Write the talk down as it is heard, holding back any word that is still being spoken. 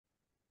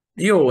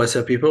Yo, what's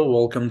up, people?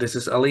 Welcome. This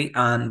is Ali,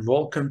 and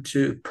welcome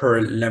to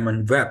Pearl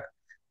Lemon Web.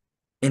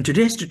 In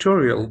today's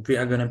tutorial, we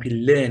are going to be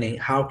learning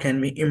how can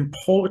we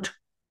import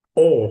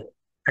or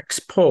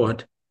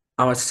export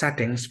our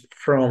settings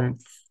from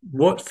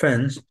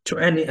WordFence to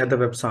any other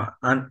website,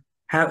 and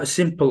how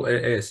simple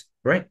it is,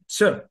 right?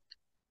 So,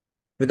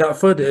 without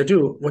further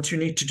ado, what you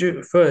need to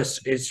do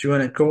first is you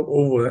want to go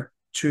over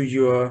to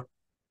your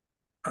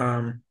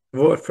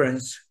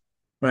WordFence,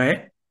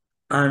 right?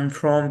 And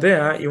from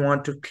there, you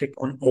want to click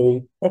on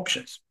all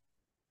options.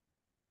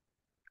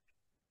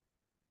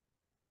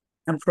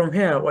 And from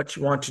here, what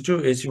you want to do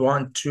is you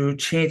want to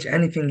change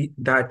anything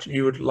that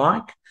you would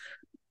like.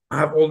 I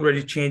have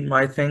already changed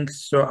my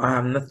things, so I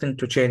have nothing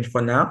to change for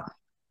now.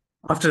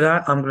 After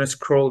that, I'm going to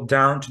scroll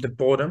down to the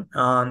bottom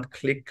and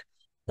click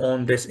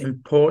on this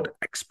import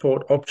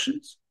export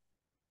options.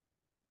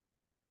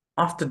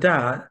 After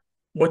that,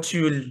 what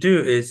you will do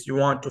is you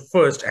want to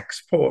first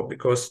export,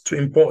 because to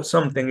import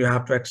something, you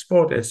have to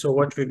export it. So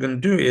what we're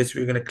going to do is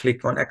we're going to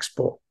click on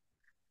export.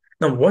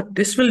 Now, what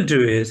this will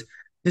do is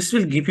this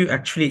will give you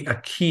actually a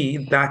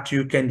key that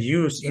you can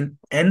use in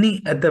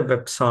any other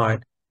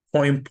website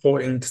for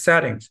importing the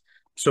settings.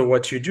 So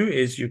what you do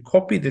is you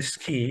copy this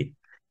key,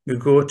 you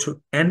go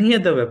to any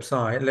other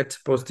website. Let's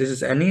suppose this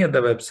is any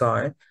other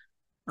website,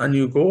 and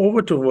you go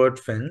over to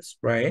WordFence,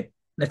 right?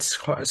 Let's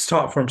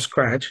start from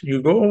scratch.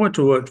 You go over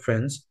to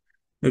WordFence,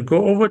 you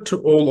go over to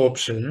all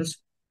options,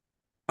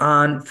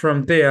 and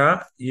from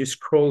there, you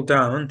scroll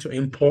down to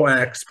import and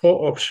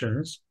export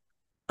options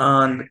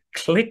and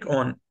click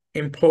on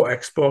import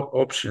export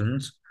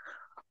options,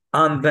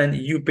 and then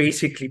you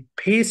basically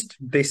paste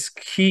this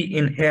key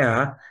in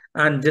here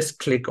and just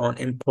click on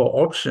import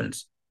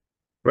options,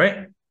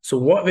 right? So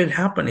what will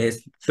happen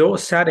is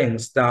those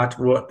settings that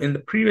were in the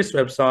previous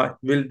website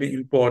will be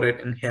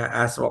imported in here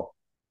as well.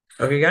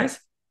 Okay,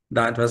 guys,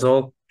 that was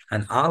all,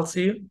 and I'll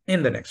see you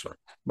in the next one.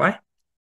 Bye.